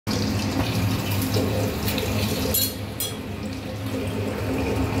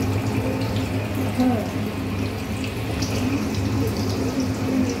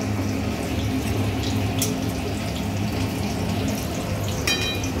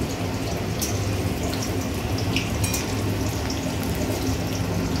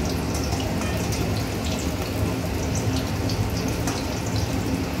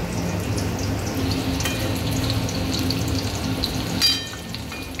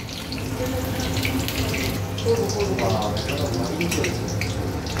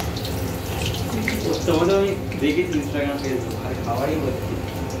তোমাদের আমি দেখেছি ইনস্টাগ্রাম ফেসবুক আর খাওয়ারই হচ্ছে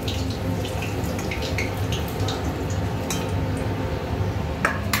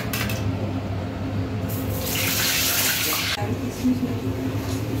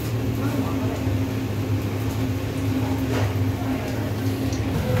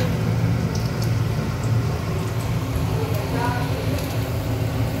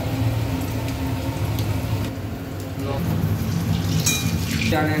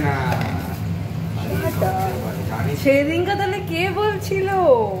জানে না সেদিনকা তাহলে কে বলছিল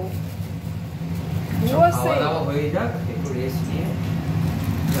হয়ে যাক একটু রেস্ট নিয়ে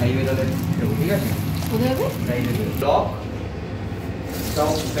ড্রাইভে তাহলে ঠিক আছে কোথায় যাবে ড্রাইভে ব্লক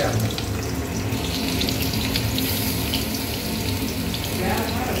তাও ফ্যামিলি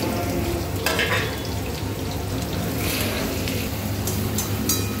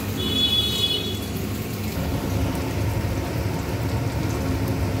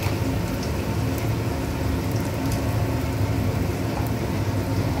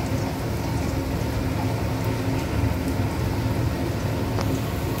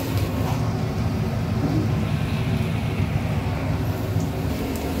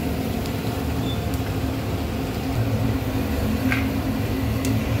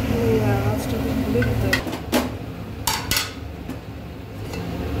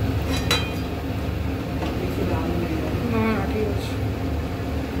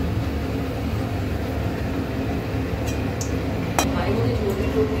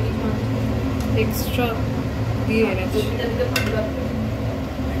এক্সট্রা দিয়ে এনেছি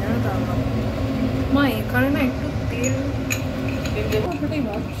মা এখানে না একটু তেল ওটাই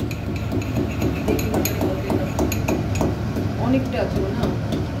ভাবছি অনেকটা আছে না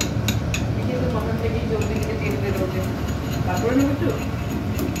তেল বেরোবে তারপরে না একটু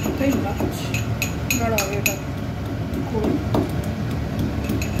ওটাই ভাবছি দাঁড়াও এটা করি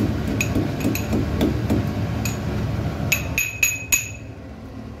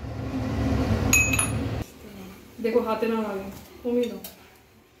দেখো হাতে না লাগে কমিয়ে দাও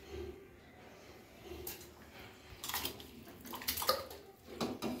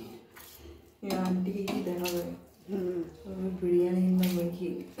আন্টিকে কি দেখাবে বিরিয়ানি নামে কি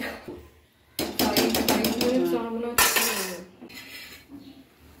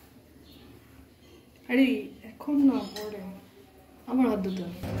আরে এখন না পরে আমার হাত ধুতে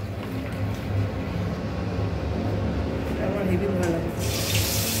আমার হেভি ভালো লাগে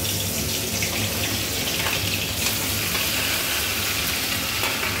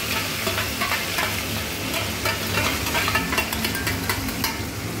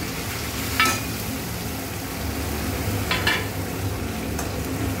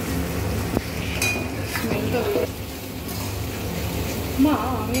মা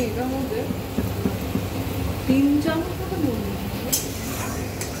আমি এটার মধ্যে 3 চামচ মতো নুন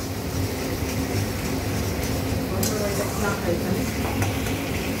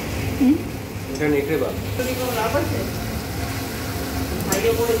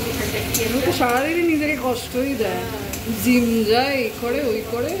সারাদিনই নিজেকে কষ্টই দেয় জিম যায় এই করে ওই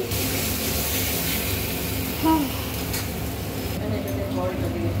করে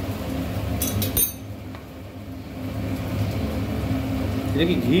এটা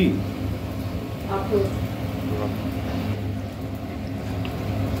কি ঘি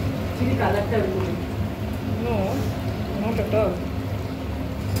কালারটা নো নট এট অল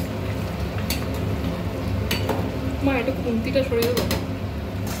মা এটা খুন্তিটা সরিয়ে দেবো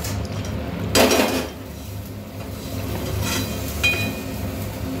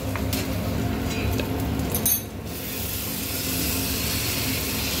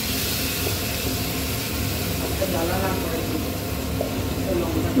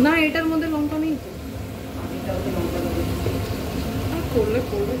না এটার মধ্যে লঙ্কা নেই তো করলে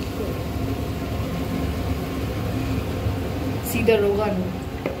করবে কি করবে সিধা রোগানো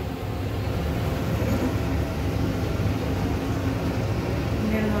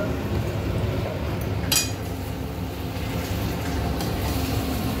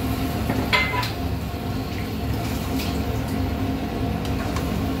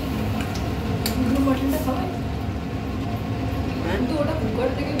মটনটা খাওয়াই কিন্তু ওটা কুকার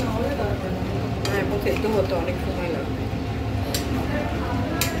থেকে না হলে তারপরে হ্যাঁ এখন সেদ্ধ হতে অনেক সময় লাগবে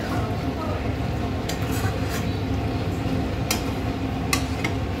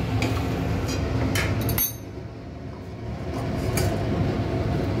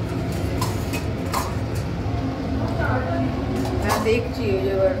হ্যাঁ দেখছি ওই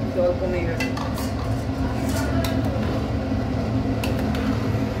যে এবার জল কমে গেছে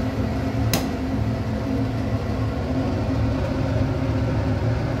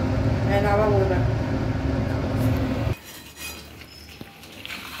হ্যাঁ নামাবো না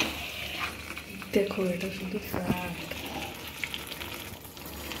দেখো এটা শুধু ফ্যাট।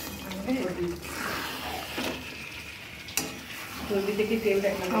 জলদি থেকে তেল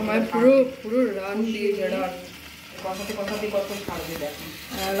দেখলাম আমার পুরো পুরো রান দিয়েছে, রান। কষাতে কষাতে কত ছাড়বে দেখো।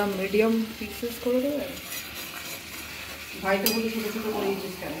 একটা মিডিয়াম পিসেস করে দেবে। ভাই তো বলি ছোট ছোট করে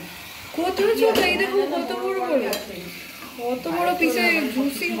দিচ্ছিস কেন? কত ছোট, এই দেখো কত বড় বড়, কত বড় পিসে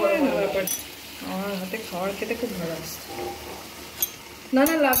জুসি হয় না ব্যাপার। আমার হাতে খাবার খেতে খুব ভালো আসছে। না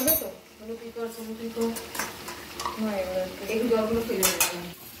না লাগবে তো, না এবার এই জলগুলো ফেলে দেবে।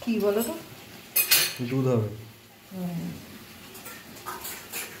 কি বলো তো, দুধ হবে।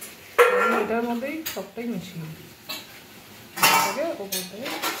 এটার মধ্যেই সবটাই মিশিয়ে ওপর থেকে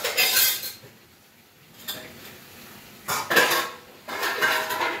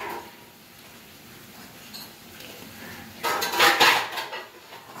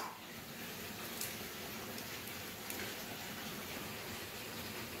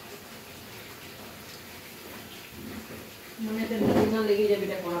মানে না লেগে যাবে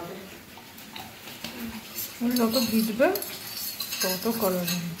এটা করাতে। যত ভিজবে তত কালার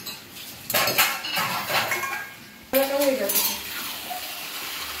হবে।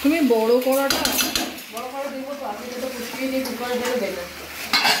 তুমি বড় কড়াটা বড় করে দেবো তো, আপনি যেটা কুচিয়ে দিয়ে কুকারে ঢেলে দেবেন।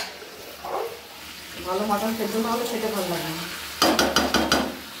 ভালো মাটন সেদ্ধ না হলে সেটা ভালো লাগে না।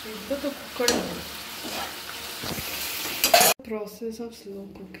 সেদ্ধ তো কুকারে প্রসেস অফ স্লো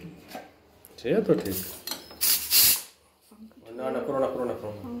কুকিং। সে তো ঠিক। না না করো না করো না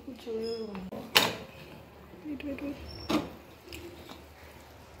করো না।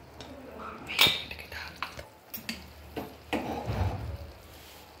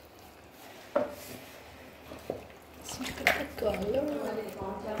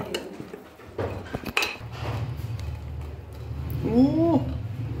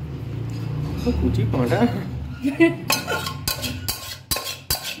 কুচি পাঁটা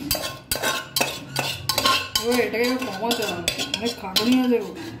এটাকে কমাতে হবে, অনেক খাটনি আছে।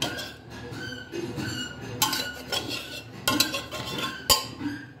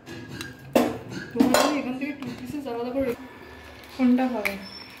 তোমার এখান থেকে 2 পিসেস আলাদা করে কোনটা খাবে?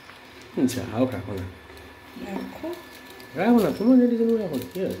 যাও রাখো না, দেখো রাখো না, তোমার যেটি তুমি রাখো,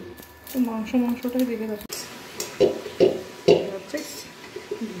 ঠিক আছে। তো মাংসটাই দেখে দেখো।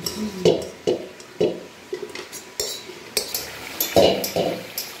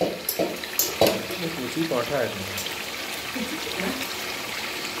 কুচি পাঁঠা এখন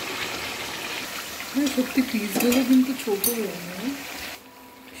সত্যি পিসগুলো কিন্তু ছোট হয়ে যায়।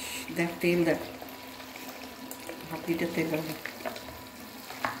 দেখ তেল দেখ, হাফ লিটার তেল হবে।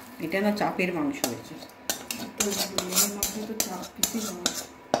 এটা না চাপের মাংস হয়েছে। তো 4 পিসই হবে।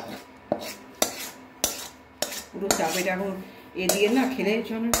 পুরো চাপের এখন এ দিয়ে না খেলে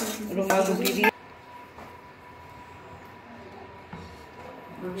রুমাল রুটি দিয়ে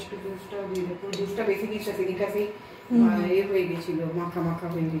জুসটা বেশি নিচ্ছে, নিকাশি এ হয়ে গেছিল, মাখা মাখা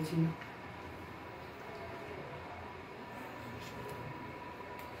হয়ে গেছিল।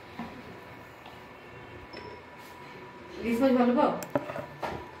 ইলিশ মাছ ভালো পাও?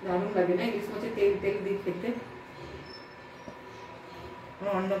 দারুণ লাগে না ইলিশ মাছের তেল তেল দিয়ে খেতে।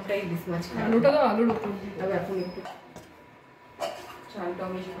 আমার অন্যটাই ইলিশ মাছ খাই। আলুটা তো আলুর উপর তবে এখন একটু চালটাও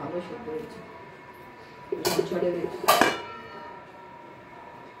বেশ ভালো সেদ্ধ হয়েছে, ঝরে গেছে।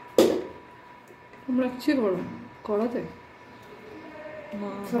 তোমরা কি করো কড়াতে?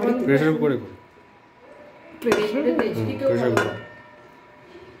 প্রেসার কুকারে করো। প্রেসারে দেখি তো প্রেসার কুকার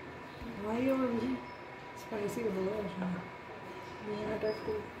ভাই আমার স্পাইসি ভালো আসে না, এটা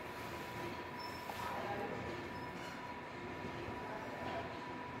একটু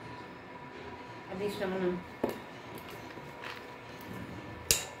আদিস না মনে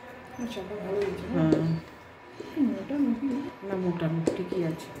চাপা ভালো হয়েছে। মোটা নাকি? না মোটা ঠিকই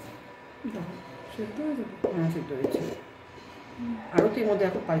আছে। সেদ্ধ হয়ে যাবে। হ্যাঁ সেদ্ধ হয়েছে। আরও তো এর মধ্যে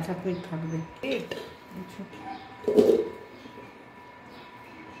এখন 5-7 মিনিট থাকবে।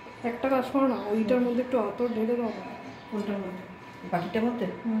 একটা কাজ করো না, ওইটার মধ্যে একটু আতর ঢেলে দাও না। কোনটার মধ্যে? বাকিটার মধ্যে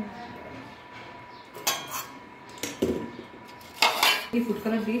কি ফুড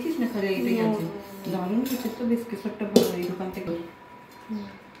কালার দিয়েছিস না খালি এইটাই আছে? দারুণ হচ্ছে তো, বেশ কেশরটা ভালো এই দোকান থেকে।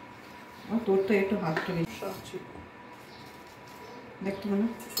 তোর তো একটু হাতটা বেশি দেখতে না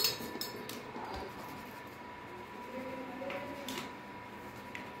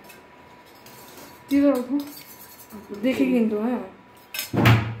দেখি কিন্তু। হ্যাঁ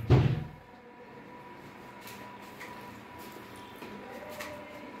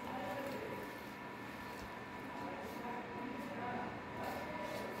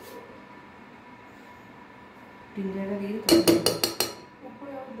তিন জায়গা দিয়ে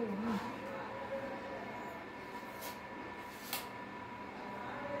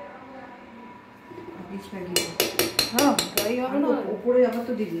পিসটা কি হ্যাঁ ড্রাই হবে না উপরে আবার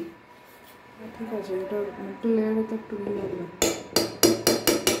তো দিবি ঠিক আছে এটা একটু লেয়ারে তো একটু ইয়ে লাগবে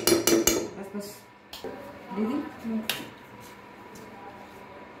বাস বাস দিদি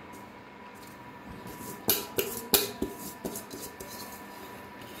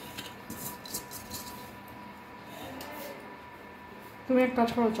তুমি এক কাজ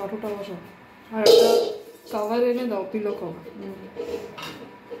করো চাটুটা বসো আর একটা কভার এনে দাও পিলো কভার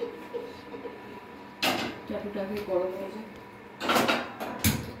চাটুটা কি গরম হয়ে যায়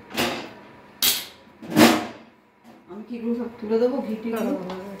আমি কি এগুলো সব তুলে দেবো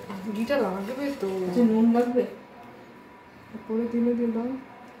ঘিটা লাগবে তো আচ্ছা নুন লাগবে পরে দিলে দিলাম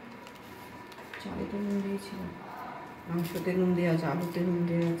চালে তো নুন দিয়েছিলাম মাংসতে নুন দেওয়া আছে আলুতে নুন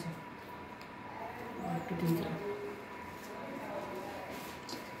দেওয়া আছে একটু দিয়ে দিলাম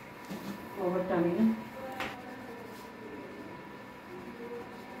কভার টানি না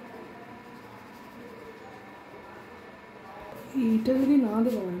এইটা যদি না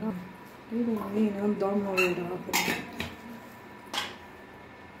দেবো না এই না দম হবে এটা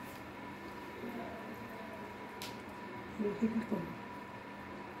দেখি কি করবো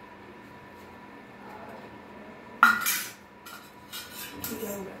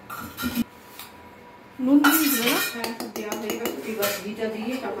নুন দিয়ে দিলে না হ্যাঁ দেওয়া হয়ে গেছে এবার ঘিটা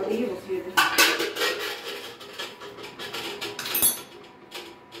দিয়ে চাপা দিয়ে বসিয়ে দেবো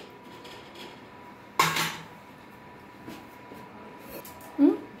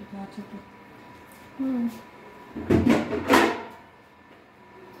আচ্ছা তো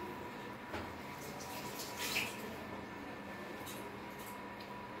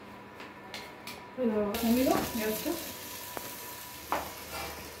কমিয়ে দাও গ্যাসটা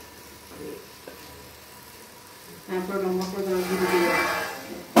তারপর লম্বা করে দেওয়া দিয়ে দিই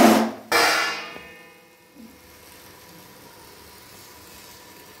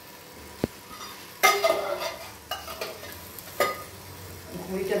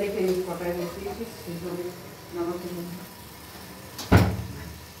ঘড়িটা দেখে কটায় বসিয়েছি সেইভাবে নামাতে হবে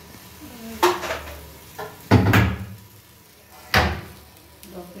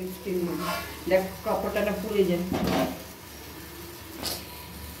দেখ কাপড়টা পুড়ে যায়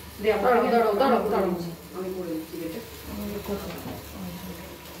আমি করে দিচ্ছি এটা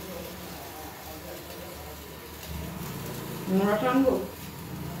মোড়াটা আনবো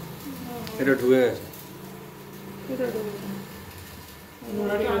এটা ঢুকে গেছে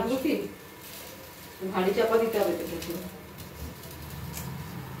মোড়াটা আনবো কি ভারী চাপা দিতে হবে তো কিছু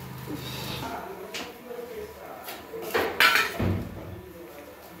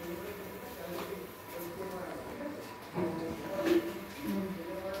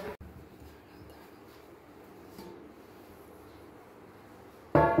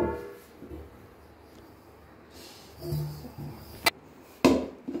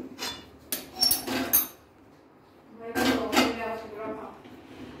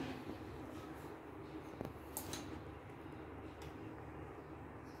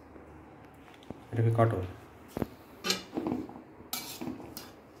এটাকে কাটো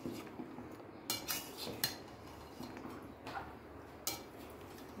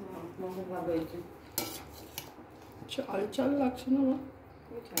চাল চাল লাগছে না আমার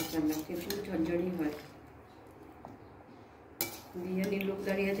চাল লাগছে একটু ঝরঝরি হয় বিরিয়ানির লোক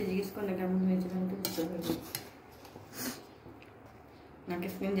দাঁড়িয়ে আছে জিজ্ঞেস কর না কেমন হয়েছে আমি তো বুঝতে পারবো নাকে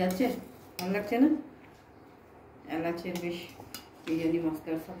স্মেল যাচ্ছে ভালো লাগছে না এলাচের বেশ বিরিয়ানি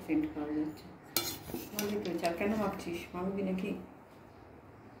মশলার সব সেন্ট পাওয়া যাচ্ছে ভালোই তো চা কেন ভাবছিস মারবি নাকি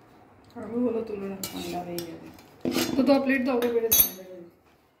আলু হলো তুলে না ঠান্ডা হয়ে যাবে তো দো প্লেট দাও ওকে বেড়ে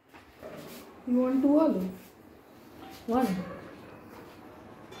You want two aloo? One.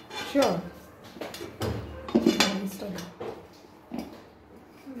 Sure.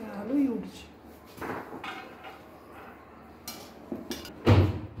 আলু ইউজ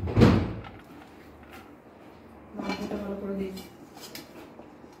মাংসটা ভালো করে দিয়েছি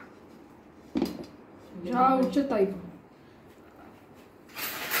যা উঠছে তাই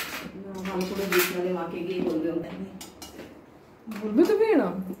ভালো করে দিয়েছি মানে মাকে গিয়ে বলবে বলবে তো পেয়ে না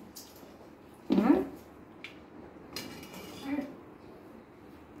হ্যাঁ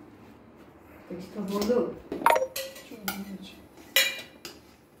কিছু বললো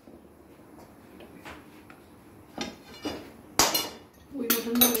ওই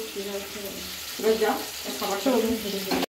মটনটা যা খাবারটা